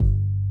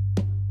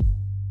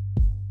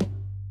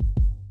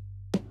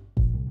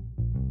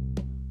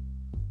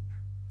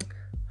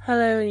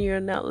Hello, and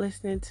you're now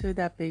listening to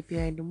That Baby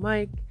Behind the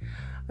Mic.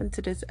 On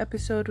today's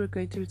episode, we're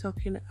going to be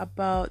talking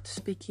about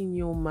speaking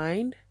your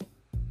mind.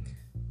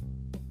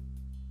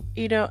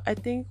 I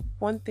think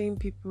one thing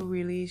people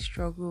really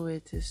struggle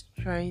with is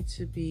trying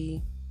to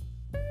be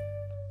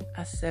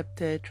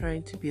accepted,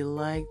 trying to be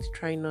liked,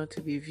 trying not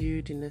to be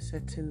viewed in a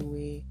certain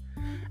way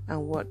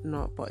and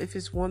whatnot. But if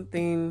it's one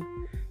thing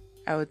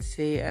I would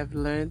say I've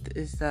learned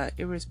is that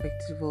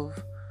irrespective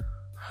of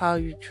how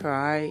you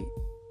try,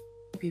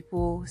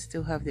 people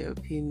still have their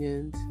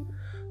opinions.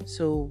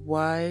 So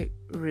why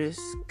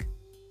risk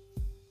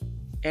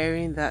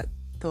airing that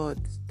thought,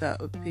 that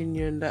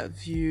opinion, that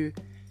view,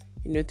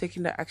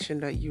 taking the action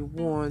that you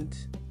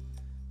want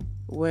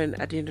when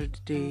at the end of the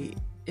day,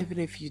 even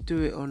if you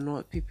do it or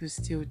not, people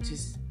still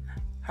just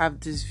have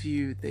this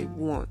view they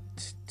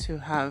want to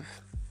have.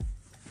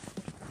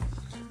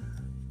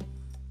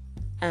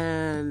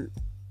 And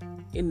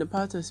in the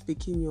part of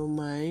speaking your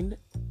mind,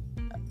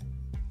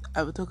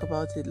 I will talk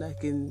about it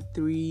like in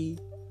 3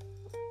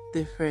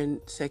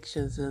 different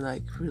sections, in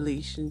like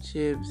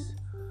relationships,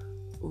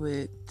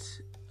 with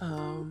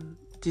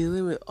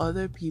dealing with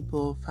other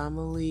people,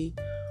 family,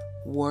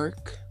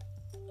 work.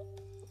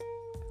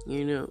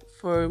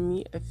 For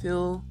me, I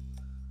feel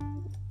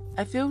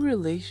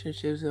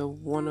relationships are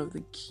one of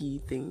the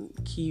key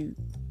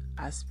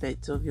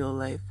aspects of your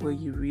life where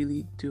you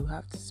really do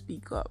have to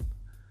speak up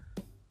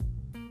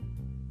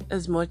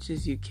as much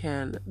as you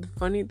can. The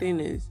funny thing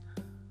is,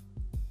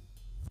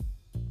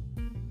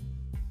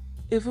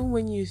 even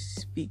when you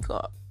speak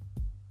up,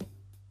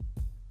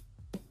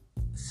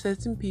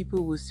 certain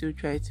people will still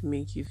try to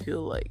make you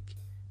feel like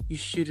you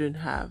shouldn't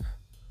have,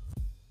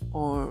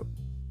 or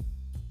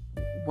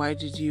why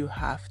did you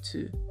have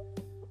to?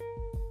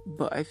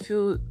 But I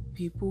feel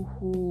people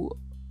who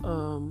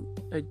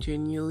are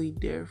genuinely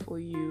there for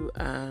you,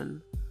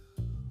 and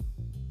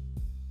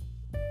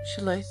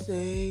should I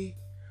say,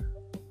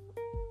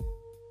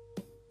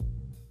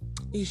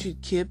 you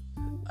should keep.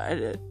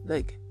 I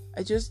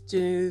just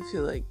genuinely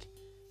feel like,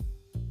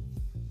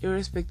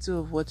 irrespective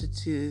of what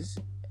it is,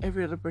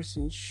 every other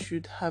person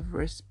should have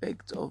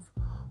respect of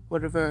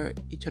whatever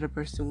each other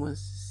person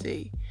wants to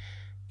say.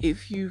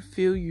 If you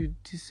feel you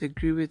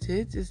disagree with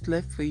it, it's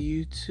left for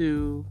you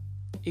to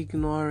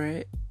ignore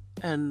it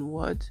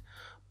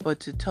but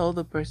to tell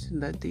the person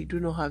that they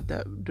do not have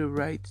the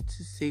right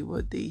to say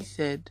what they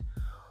said,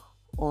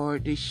 or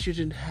they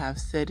shouldn't have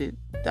said it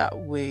that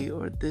way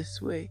or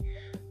this way.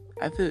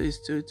 I feel it's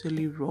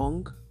totally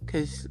wrong,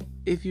 because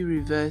if you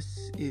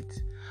reverse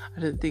it,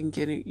 I don't think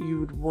you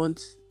would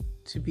want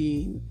to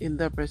be in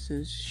that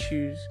person's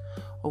shoes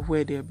of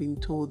where they're being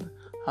told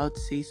how to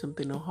say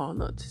something or how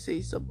not to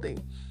say something.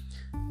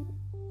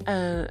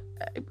 And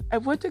I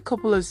watched a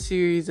couple of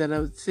series, and I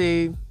would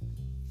say,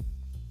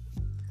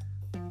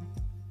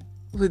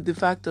 with the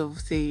fact of,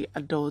 say,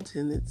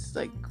 adulting, it's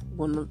like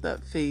one of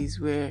that phase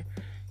where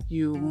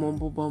you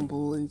mumble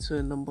bumble into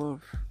a number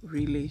of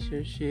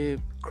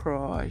relationship,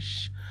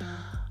 crush,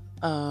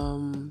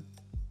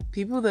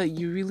 people that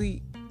you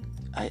really,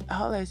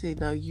 how do I say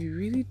now, you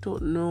really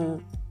don't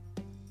know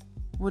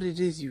what it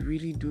is you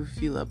really do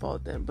feel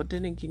about them. But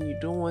then again, you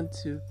don't want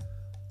to,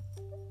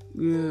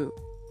 you're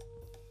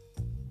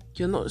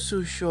not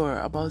so sure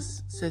about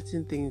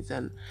certain things.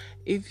 And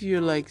if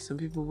you're like some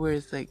people where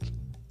it's like,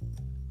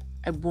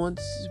 I want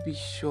to be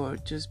sure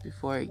just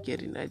before I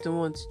get in. I don't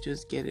want to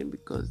just get in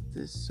because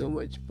there's so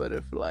much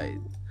butterflies.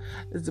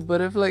 Is the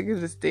butterfly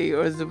going to stay,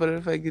 or is the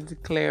butterfly going to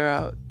clear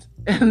out?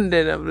 And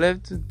then I'm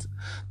left with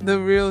the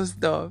real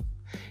stuff.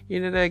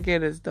 That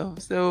kind of stuff.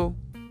 So,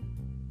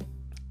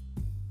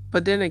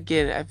 but then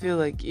again, I feel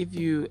like if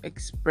you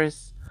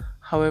express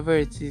however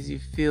it is you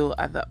feel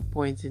at that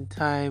point in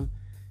time,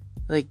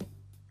 like,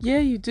 yeah,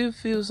 you do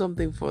feel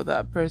something for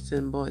that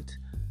person, but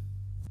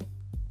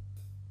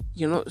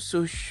you're not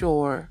so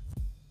sure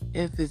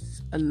if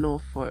it's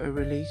enough for a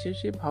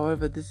relationship.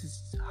 However, this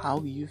is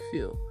how you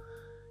feel,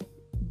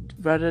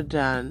 rather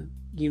than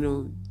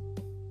you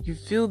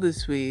feel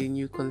this way and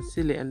you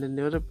conceal it, and then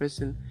the other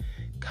person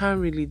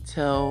can't really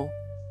tell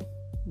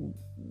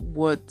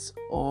what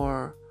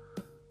or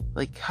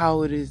like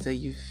how it is that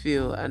you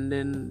feel, and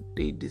then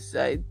they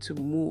decide to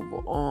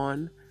move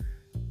on,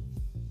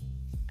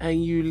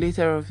 and you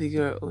later on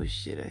figure, oh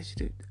shit,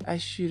 I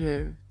should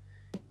have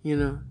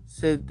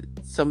said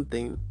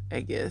something,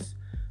 I guess.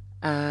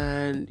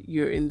 And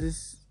you're in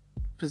this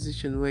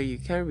position where you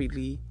can't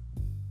really,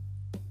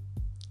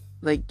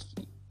 like,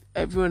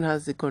 everyone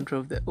has the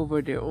control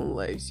over their own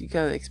lives. You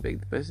can't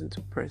expect the person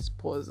to press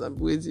pause, I'm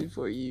waiting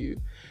for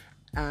you,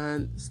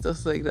 and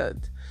stuff like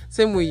that.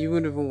 Same way you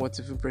wouldn't even want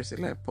to press a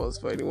like pause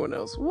for anyone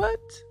else. What?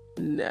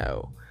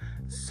 No.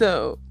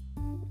 So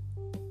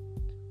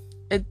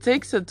it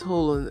takes a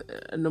toll on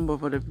a number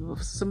of other people.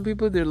 Some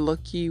people, they're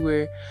lucky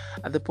where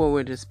at the point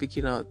where they're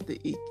speaking out,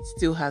 it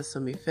still has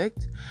some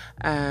effect.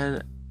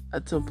 And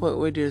at some point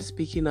where they're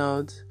speaking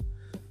out,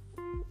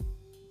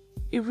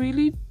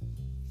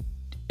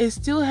 it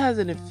still has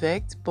an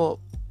effect, but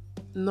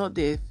not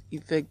the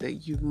effect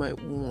that you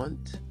might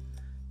want.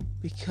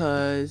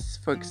 Because,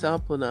 for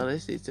example, now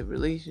let's say it's a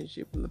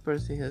relationship and the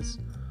person has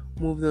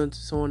moved on to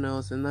someone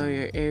else, and now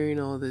you're airing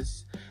all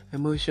these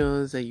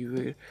emotions that you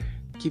were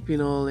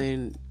keeping all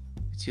in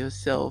with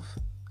yourself.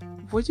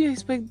 What do you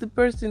expect the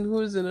person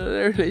who's in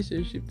another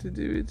relationship to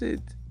do with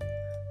it?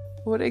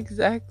 What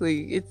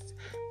exactly?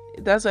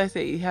 That's why I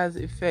say it has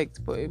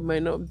effect, but it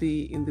might not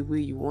be in the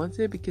way you want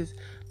it, because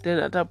then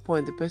at that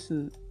point the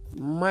person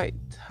might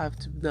have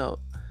to now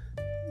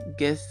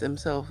guess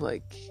themselves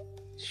like,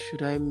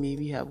 should I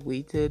maybe have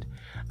waited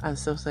and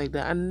stuff like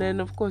that. And then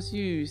of course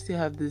you still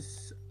have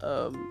this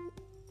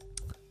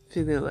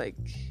feeling like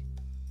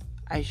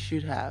I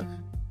should have,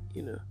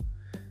 you know,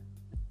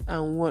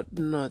 and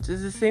whatnot.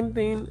 It's the same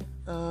thing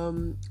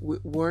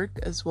with work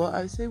as well.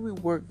 I say with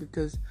work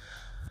because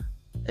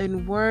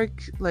in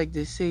work, like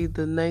they say,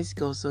 the nice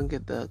girls don't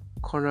get the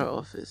corner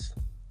office.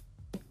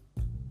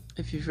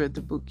 If you've read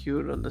the book, you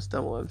would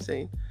understand what I'm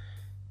saying.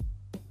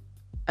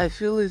 I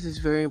feel it is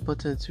very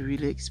important to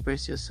really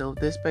express yourself,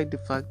 despite the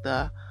fact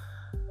that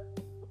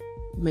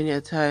many a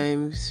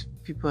times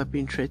people have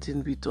been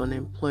threatened with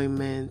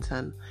unemployment,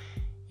 and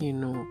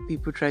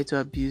people try to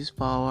abuse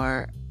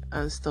power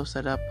and stuff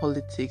like that,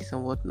 politics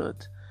and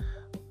whatnot.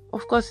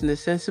 Of course, in a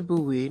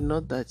sensible way,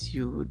 not that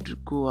you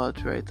would go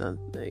outright and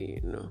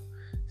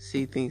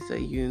say things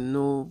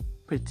that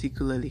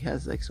particularly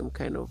has like some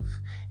kind of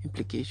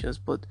implications,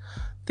 but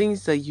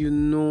things that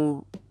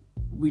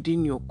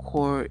within your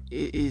core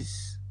it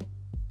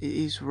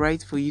is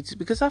right for you to,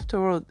 because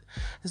after all,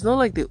 it's not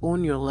like they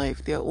own your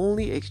life. They're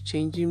only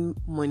exchanging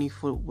money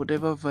for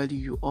whatever value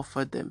you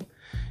offer them.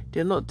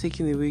 They're not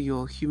taking away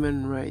your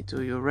human right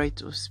or your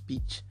right of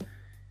speech.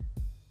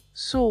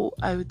 So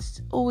I would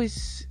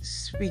always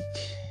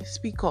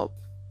speak up.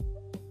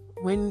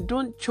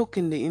 Don't choke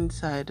in the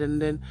inside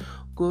and then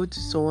go to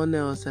someone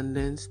else and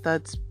then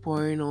start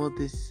pouring all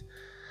this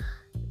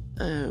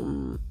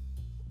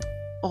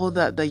all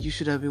that you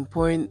should have been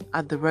pouring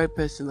at the right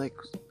person, like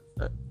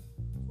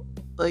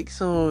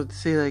someone would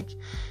say, like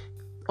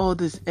all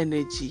this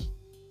energy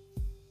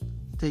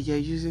that you're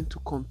using to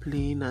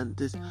complain and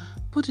this,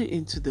 put it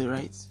into the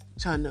right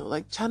channel,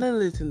 like channel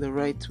it in the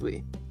right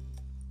way.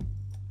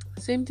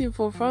 Same thing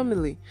for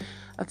family.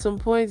 At some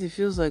point it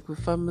feels like with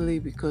family,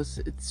 because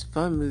it's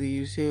family,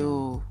 you say,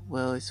 oh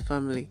well, it's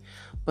family,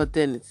 but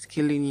then it's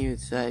killing you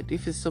inside.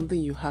 If it's something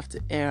you have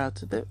to air out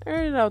to them,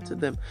 air it out to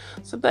them.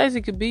 Sometimes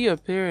it could be your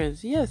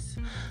parents. Yes,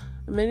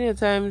 many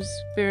times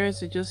parents,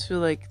 they just feel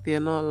like they're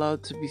not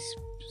allowed to be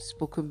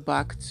spoken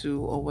back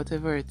to or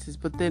whatever it is,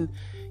 but then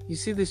you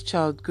see this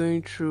child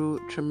going through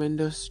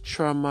tremendous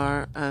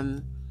trauma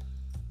and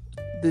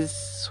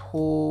this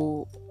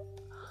whole,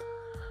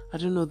 I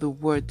don't know the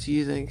word to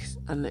use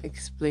and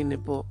explain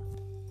it, but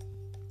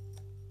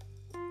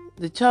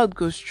the child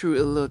goes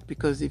through a lot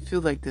because they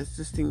feel like there's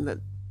this thing that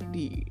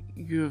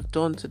you've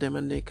done to them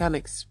and they can't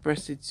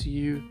express it to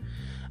you.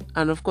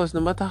 And of course,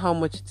 no matter how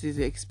much it is,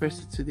 they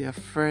express it to their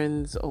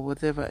friends or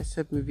whatever,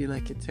 except maybe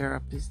like a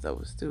therapist that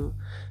will still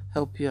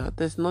help you out.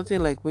 There's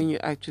nothing like when you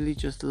actually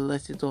just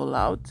let it all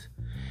out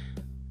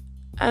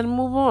and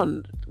move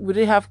on. Would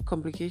it have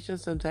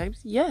complications sometimes?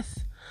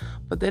 Yes.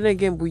 But then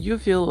again, will you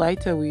feel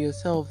lighter with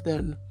yourself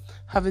than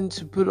having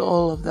to put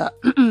all of that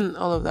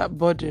all of that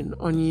burden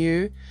on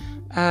you,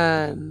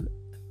 and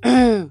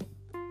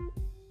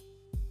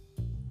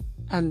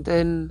and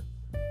then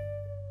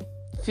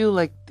feel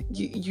like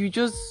you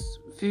just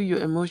feel your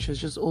emotions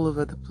just all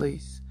over the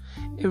place?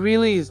 It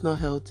really is not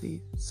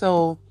healthy.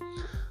 So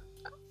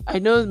I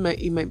know it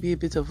might be a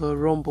bit of a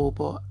rumble,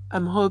 but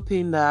I'm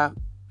hoping that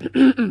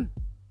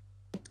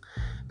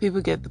people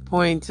get the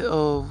point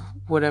of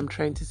what I'm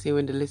trying to say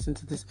when they listen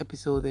to this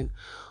episode. And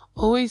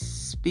always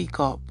speak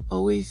up.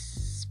 Always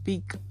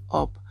speak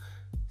up.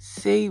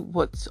 Say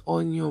what's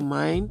on your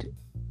mind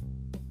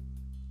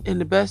in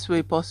the best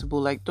way possible.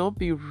 Like, don't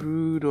be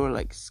rude or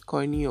like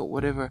scorny or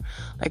whatever.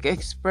 Like,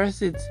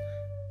 express it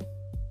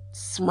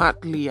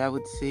smartly, I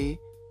would say.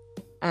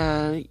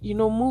 And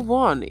move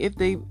on. If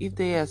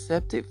they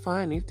accept it,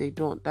 fine. If they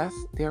don't, that's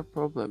their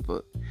problem.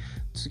 But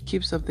to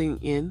keep something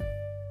in,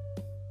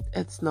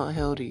 it's not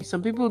healthy.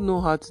 Some people know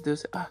how to do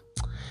it.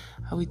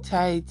 I will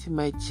tie it to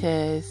my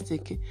chest.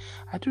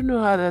 I don't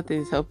know how that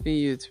thing is helping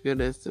you, to be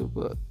honest.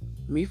 But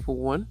me, for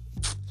one,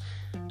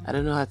 I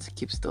don't know how to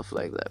keep stuff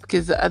like that,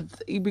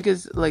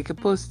 because like a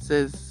post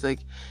says,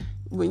 like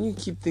when you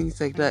keep things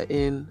like that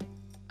in,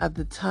 at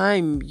the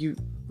time you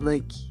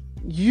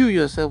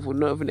yourself would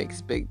not even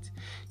expect,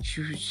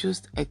 you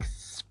just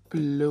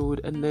explode.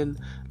 And then,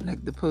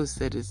 like the post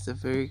said, it's a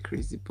very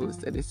crazy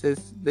post, and it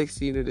says next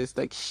thing you know, there's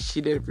like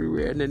shit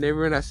everywhere, and then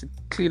everyone has to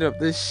clean up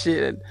this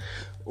shit and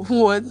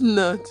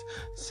whatnot.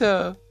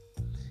 So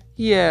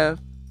yeah,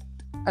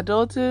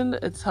 adulting,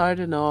 it's hard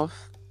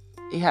enough.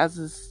 It has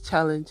its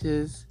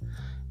challenges,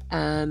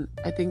 and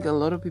I think a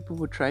lot of people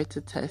would try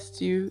to test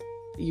you.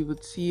 You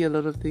would see a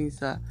lot of things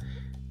that,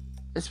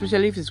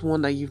 especially if it's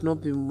one that you've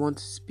not been one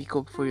to speak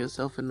up for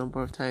yourself a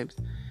number of times,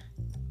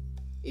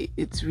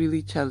 it's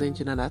really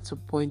challenging. And at some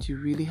point you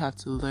really have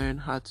to learn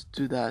how to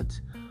do that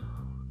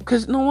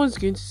because no one's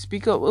going to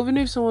speak up. Even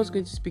if someone's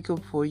going to speak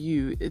up for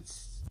you,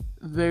 it's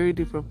very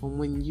different from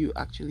when you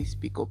actually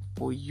speak up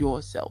for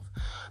yourself.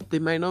 They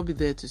might not be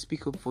there to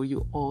speak up for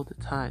you all the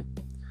time.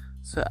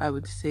 So I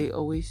would say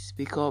always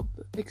speak up,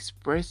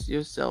 express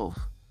yourself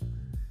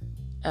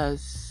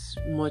as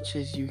much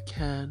as you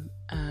can,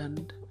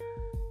 and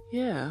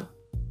yeah,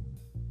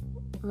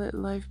 let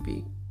life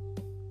be.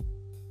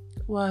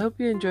 Well, I hope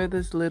you enjoyed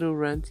this little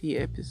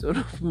ranty episode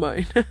of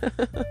mine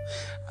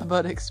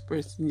about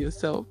expressing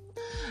yourself.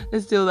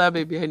 It's still that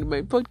baby behind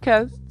my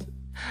podcast.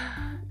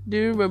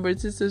 Do remember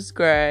to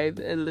subscribe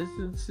and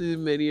listen to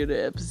many other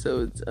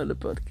episodes on the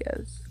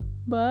podcast.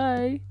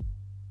 Bye.